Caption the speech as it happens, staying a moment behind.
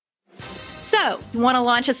So, you want to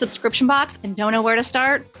launch a subscription box and don't know where to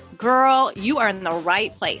start? Girl, you are in the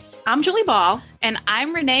right place. I'm Julie Ball. And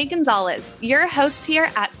I'm Renee Gonzalez, your host here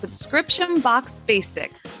at Subscription Box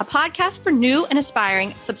Basics, A podcast for new and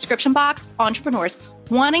aspiring subscription box entrepreneurs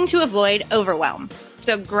wanting to avoid overwhelm.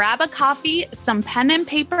 So grab a coffee, some pen and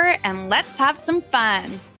paper, and let's have some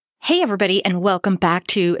fun. Hey, everybody, and welcome back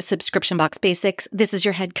to Subscription Box Basics. This is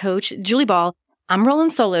your head coach, Julie Ball. I'm rolling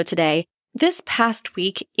solo today. This past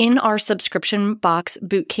week in our Subscription Box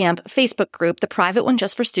Bootcamp Facebook group, the private one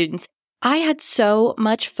just for students, I had so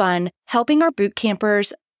much fun helping our boot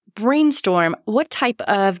campers brainstorm what type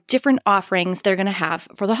of different offerings they're going to have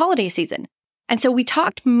for the holiday season. And so we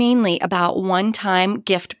talked mainly about one-time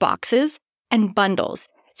gift boxes and bundles.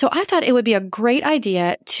 So I thought it would be a great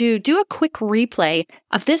idea to do a quick replay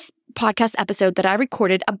of this podcast episode that I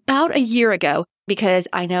recorded about a year ago, because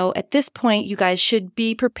I know at this point you guys should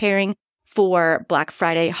be preparing for Black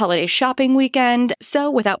Friday holiday shopping weekend. So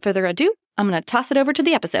without further ado, I'm going to toss it over to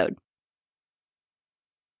the episode.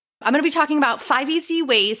 I'm going to be talking about 5 easy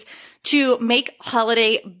ways to make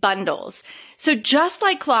holiday bundles. So just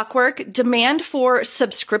like clockwork, demand for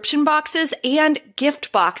subscription boxes and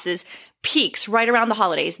gift boxes peaks right around the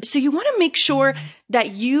holidays. So you want to make sure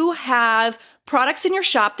that you have products in your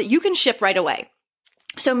shop that you can ship right away.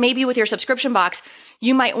 So maybe with your subscription box,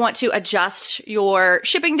 you might want to adjust your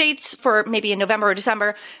shipping dates for maybe in November or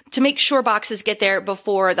December to make sure boxes get there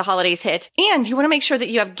before the holidays hit. And you want to make sure that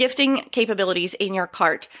you have gifting capabilities in your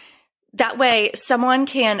cart. That way, someone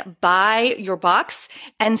can buy your box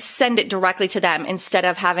and send it directly to them instead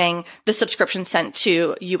of having the subscription sent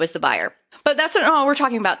to you as the buyer. But that's not all we're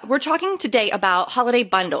talking about. We're talking today about holiday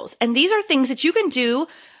bundles. And these are things that you can do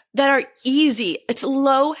that are easy. It's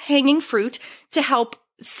low-hanging fruit to help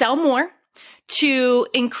sell more, to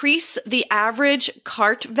increase the average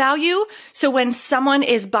cart value. So when someone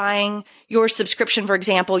is buying your subscription, for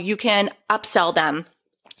example, you can upsell them.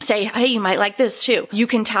 Say, hey, you might like this too. You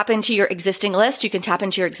can tap into your existing list. You can tap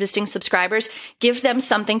into your existing subscribers, give them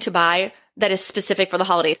something to buy that is specific for the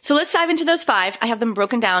holiday. So let's dive into those 5. I have them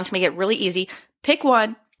broken down to make it really easy. Pick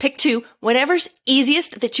 1, pick 2, whatever's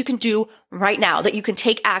easiest that you can do right now, that you can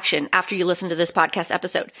take action after you listen to this podcast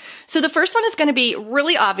episode. So the first one is going to be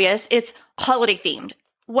really obvious. It's holiday themed.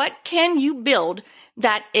 What can you build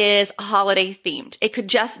that is holiday themed? It could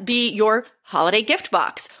just be your holiday gift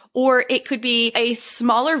box, or it could be a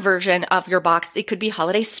smaller version of your box. It could be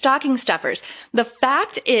holiday stocking stuffers. The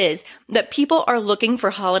fact is that people are looking for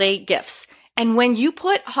holiday gifts. And when you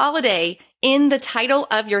put holiday in the title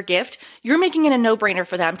of your gift, you're making it a no-brainer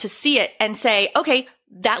for them to see it and say, okay,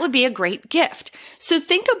 that would be a great gift. So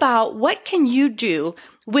think about what can you do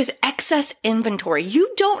with excess inventory.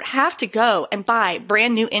 You don't have to go and buy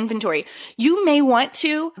brand new inventory. You may want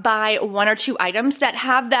to buy 1 or 2 items that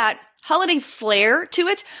have that holiday flair to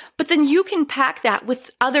it, but then you can pack that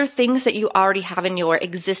with other things that you already have in your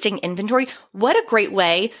existing inventory. What a great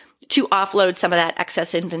way to offload some of that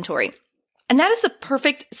excess inventory. And that is the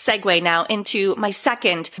perfect segue now into my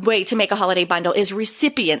second way to make a holiday bundle is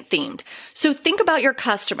recipient themed. So think about your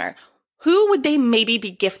customer. Who would they maybe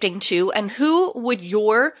be gifting to, and who would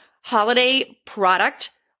your holiday product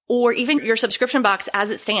or even your subscription box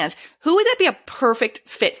as it stands, who would that be a perfect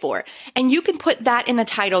fit for? And you can put that in the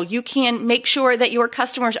title. You can make sure that your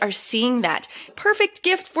customers are seeing that. Perfect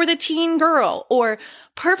gift for the teen girl, or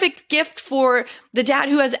perfect gift for the dad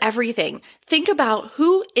who has everything. Think about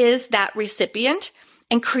who is that recipient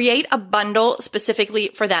and create a bundle specifically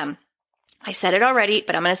for them. I said it already,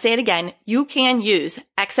 but I'm going to say it again. You can use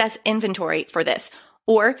excess inventory for this.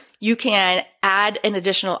 Or you can add an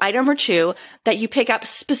additional item or 2 that you pick up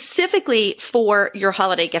specifically for your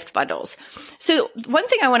holiday gift bundles. So one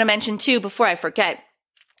thing I want to mention too before I forget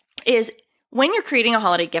is when you're creating a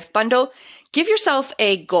holiday gift bundle, give yourself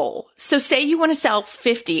a goal. So say you want to sell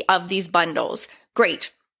 50 of these bundles.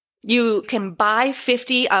 Great. You can buy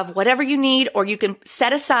 50 of whatever you need, or you can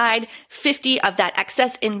set aside 50 of that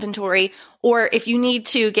excess inventory. Or if you need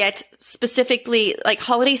to get specifically like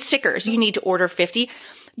holiday stickers, you need to order 50.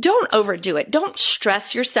 Don't overdo it. Don't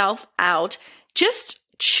stress yourself out. Just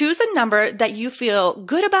choose a number that you feel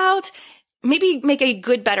good about. Maybe make a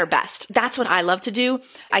good, better, best. That's what I love to do.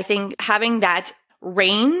 I think having that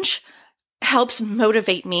range helps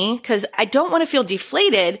motivate me because I don't want to feel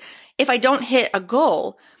deflated if I don't hit a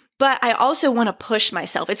goal. But I also want to push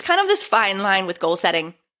myself. It's kind of this fine line with goal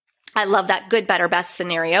setting. I love that good, better, best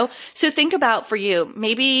scenario. So think about for you,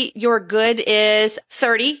 maybe your good is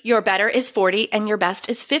 30, your better is 40, and your best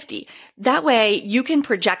is 50. That way you can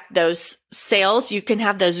project those sales. You can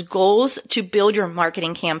have those goals to build your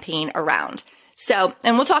marketing campaign around. So,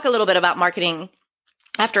 and we'll talk a little bit about marketing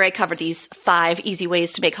after I covered these 5 easy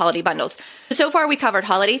ways to make holiday bundles. So far, we covered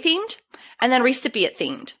holiday themed and then recipient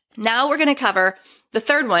themed. Now we're going to cover the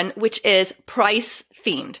third one, which is price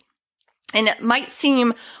themed. And it might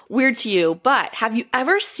seem weird to you, but have you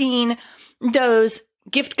ever seen those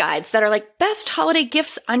gift guides that are like best holiday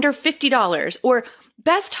gifts under $50 or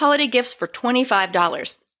best holiday gifts for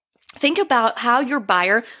 $25? Think about how your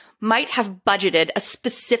buyer might have budgeted a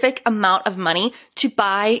specific amount of money to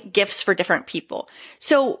buy gifts for different people.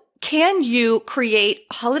 So can you create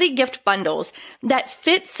holiday gift bundles that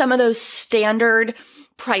fit some of those standard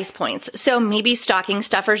price points? So maybe stocking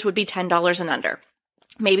stuffers would be $10 and under.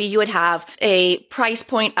 Maybe you would have a price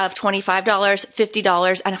point of $25,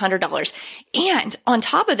 $50, and $100. And on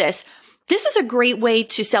top of this, this is a great way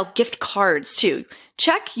to sell gift cards too.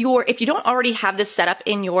 If you don't already have this set up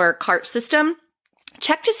in your cart system,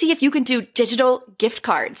 check to see if you can do digital gift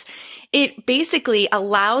cards. It basically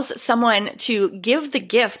allows someone to give the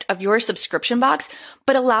gift of your subscription box,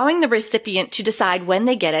 but allowing the recipient to decide when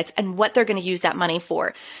they get it and what they're going to use that money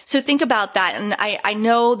for. So think about that. And I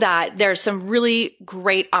know that there's some really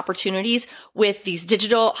great opportunities with these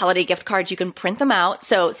digital holiday gift cards. You can print them out.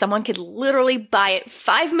 So someone could literally buy it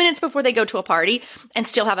 5 minutes before they go to a party and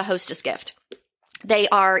still have a hostess gift. They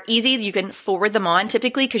are easy. You can forward them on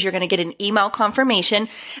typically because you're going to get an email confirmation.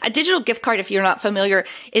 A digital gift card, if you're not familiar,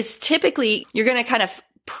 is typically you're going to kind of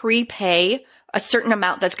prepay a certain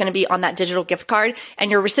amount that's going to be on that digital gift card,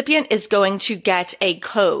 and your recipient is going to get a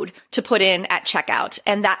code to put in at checkout.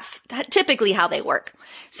 And that's typically how they work.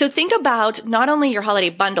 So think about not only your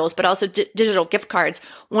holiday bundles, but also digital gift cards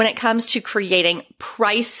when it comes to creating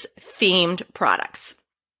price-themed products.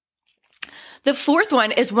 The fourth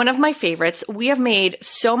one is one of my favorites. We have made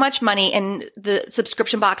so much money in the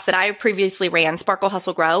subscription box that I previously ran, Sparkle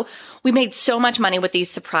Hustle Grow. We made so much money with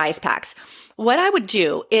these surprise packs. What I would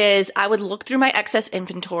do is I would look through my excess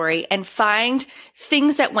inventory and find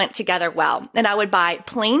things that went together well. And I would buy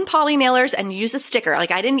plain poly mailers and use a sticker.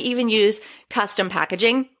 Like I didn't even use custom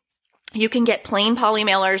packaging. You can get plain poly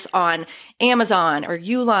mailers on Amazon or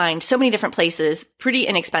Uline, so many different places, pretty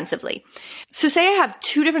inexpensively. So say I have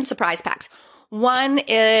 2 different surprise packs. One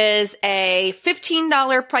is a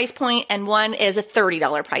 $15 price point and one is a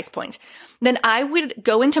 $30 price point. Then I would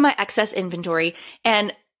go into my excess inventory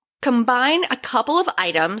and combine a couple of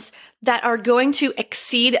items that are going to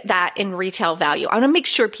exceed that in retail value. I want to make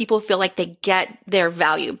sure people feel like they get their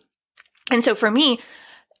value. And so for me,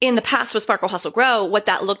 in the past with Sparkle Hustle Grow, what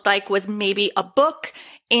that looked like was maybe a book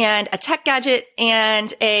and a tech gadget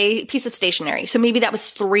and a piece of stationery. So maybe that was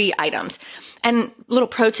 3 items. And little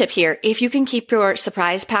pro tip here, if you can keep your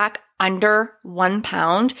surprise pack under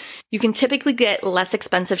 £1, you can typically get less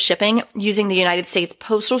expensive shipping using the United States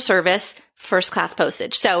Postal Service first class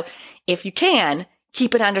postage. So if you can,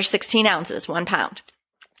 keep it under 16 ounces, £1.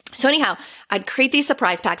 So anyhow, I'd create these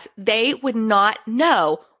surprise packs. They would not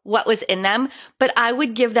know what was in them, but I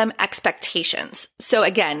would give them expectations. So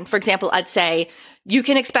again, for example, I'd say you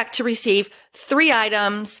can expect to receive 3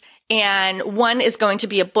 items, and one is going to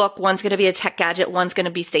be a book, one's going to be a tech gadget, one's going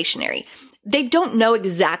to be stationery. They don't know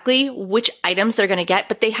exactly which items they're going to get,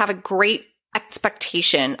 but they have a great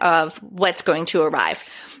expectation of what's going to arrive.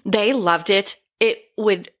 They loved it. It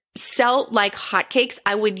would sell like hotcakes.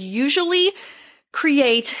 I would usually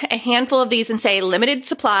create a handful of these and say limited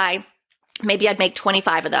supply. Maybe I'd make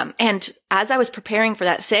 25 of them. And as I was preparing for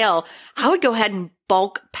that sale, I would go ahead and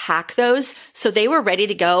bulk pack those so they were ready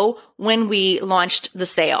to go when we launched the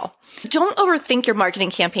sale. Don't overthink your marketing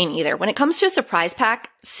campaign either. When it comes to a surprise pack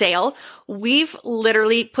sale, we've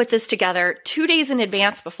literally put this together 2 days in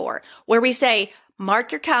advance before, where we say,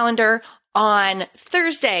 mark your calendar. On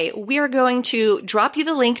Thursday, we are going to drop you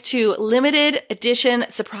the link to limited edition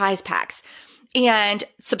surprise packs. And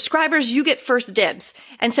subscribers, you get first dibs.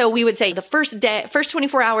 And so we would say the first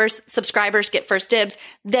 24 hours, subscribers get first dibs.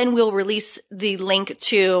 Then we'll release the link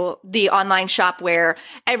to the online shop where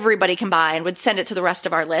everybody can buy and would send it to the rest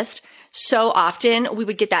of our list. So often we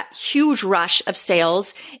would get that huge rush of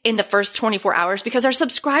sales in the first 24 hours because our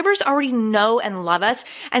subscribers already know and love us.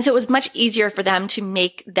 And so it was much easier for them to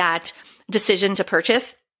make that decision to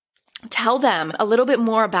purchase. Tell them a little bit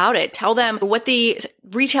more about it. Tell them what the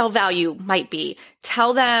retail value might be.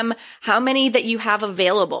 Tell them how many that you have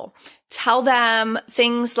available. Tell them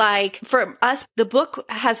things like, for us, the book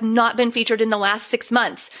has not been featured in the last 6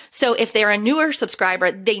 months. So if they're a newer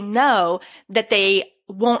subscriber, they know that they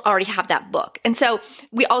won't already have that book. And so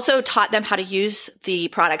we also taught them how to use the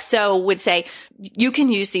product. So would say, you can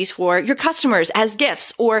use these for your customers as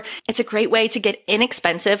gifts, or it's a great way to get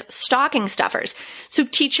inexpensive stocking stuffers. So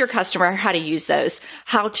teach your customer how to use those,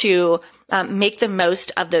 how to make the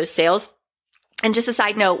most of those sales. And just a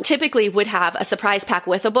side note, typically would have a surprise pack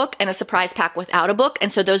with a book and a surprise pack without a book.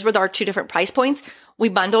 And so those were our two different price points. We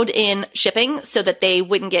bundled in shipping so that they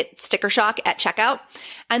wouldn't get sticker shock at checkout.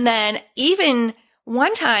 And then even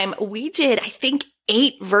one time we did, I think,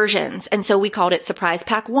 8 versions. And so we called it Surprise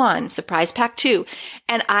Pack 1, Surprise Pack 2.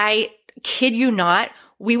 And I kid you not,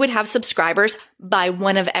 we would have subscribers buy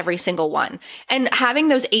one of every single one. And having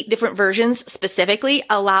those 8 different versions specifically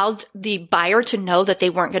allowed the buyer to know that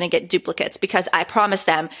they weren't going to get duplicates, because I promised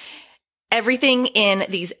them everything in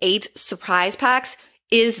these 8 surprise packs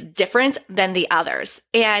is different than the others.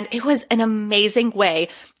 And it was an amazing way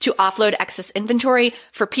to offload excess inventory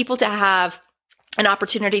for people to have an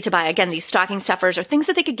opportunity to buy, again, these stocking stuffers or things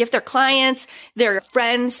that they could give their clients, their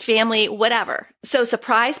friends, family, whatever. So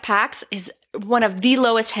surprise packs is one of the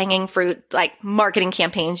lowest hanging fruit, like marketing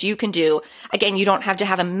campaigns you can do. Again, you don't have to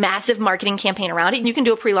have a massive marketing campaign around it. You can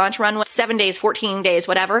do a pre-launch run with 7 days, 14 days,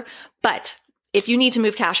 whatever. But if you need to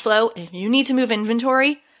move cash flow, if you need to move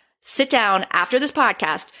inventory, sit down after this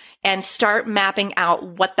podcast and start mapping out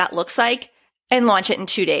what that looks like and launch it in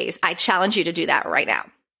 2 days. I challenge you to do that right now.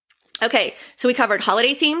 Okay, so we covered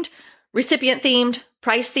holiday themed, recipient themed,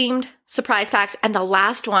 price themed, surprise packs, and the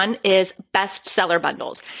last one is bestseller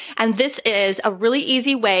bundles. And this is a really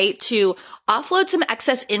easy way to offload some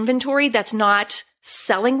excess inventory that's not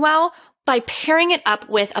selling well by pairing it up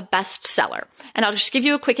with a bestseller. And I'll just give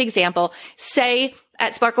you a quick example. Say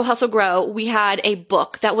at Sparkle Hustle Grow, we had a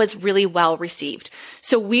book that was really well received.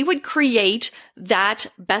 So we would create that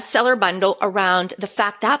bestseller bundle around the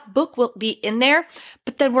fact that book will be in there,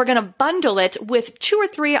 but then we're going to bundle it with 2 or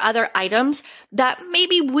 3 other items that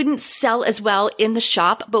maybe wouldn't sell as well in the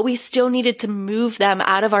shop, but we still needed to move them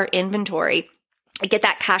out of our inventory and get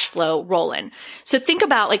that cash flow rolling. So think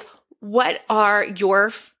about like, what are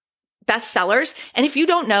your best sellers? And if you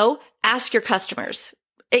don't know, ask your customers.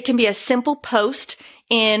 It can be a simple post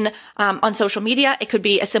on social media. It could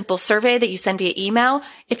be a simple survey that you send via email.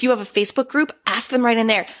 If you have a Facebook group, ask them right in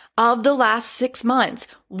there. Of the last 6 months,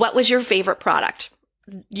 what was your favorite product?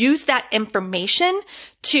 Use that information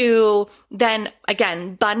to then,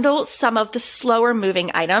 again, bundle some of the slower moving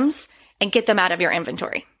items and get them out of your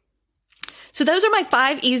inventory. So those are my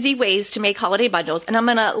 5 easy ways to make holiday bundles. And I'm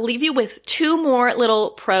going to leave you with 2 more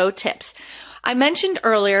little pro tips. I mentioned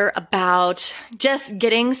earlier about just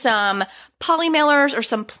getting some poly mailers or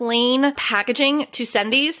some plain packaging to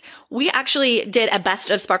send these. We actually did a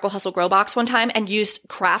best of Sparkle Hustle Grow box one time and used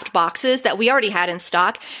craft boxes that we already had in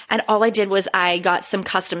stock. And all I did was I got some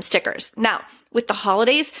custom stickers. Now, with the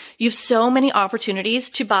holidays, you have so many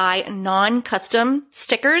opportunities to buy non-custom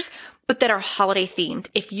stickers, but that are holiday themed.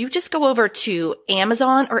 If you just go over to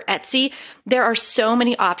Amazon or Etsy, there are so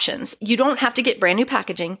many options. You don't have to get brand new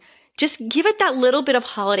packaging. Just give it that little bit of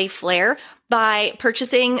holiday flair by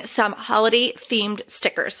purchasing some holiday themed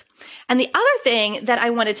stickers. And the other thing that I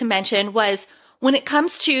wanted to mention was when it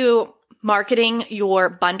comes to marketing your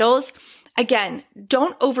bundles, again,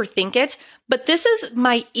 don't overthink it, but this is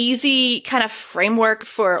my easy kind of framework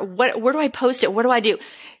for where do I post it? What do I do?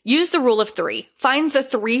 Use the rule of 3. Find the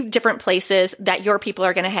 3 different places that your people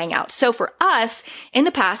are going to hang out. So for us in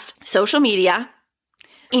the past, social media,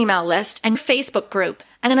 email list, and Facebook group.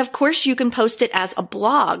 And then of course you can post it as a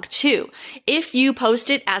blog too. If you post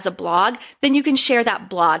it as a blog, then you can share that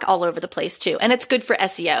blog all over the place too. And it's good for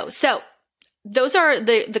SEO. So those are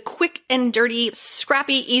the quick and dirty,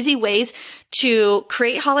 scrappy, easy ways to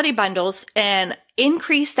create holiday bundles and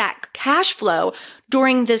increase that cash flow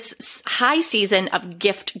during this high season of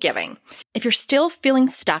gift giving. If you're still feeling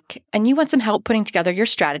stuck and you want some help putting together your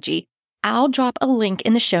strategy, I'll drop a link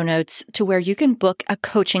in the show notes to where you can book a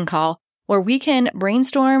coaching call where we can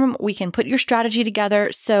brainstorm, we can put your strategy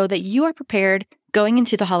together so that you are prepared going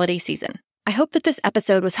into the holiday season. I hope that this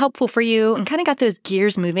episode was helpful for you and kind of got those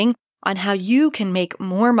gears moving on how you can make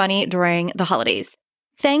more money during the holidays.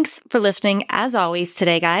 Thanks for listening as always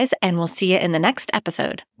today, guys, and we'll see you in the next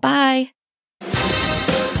episode. Bye.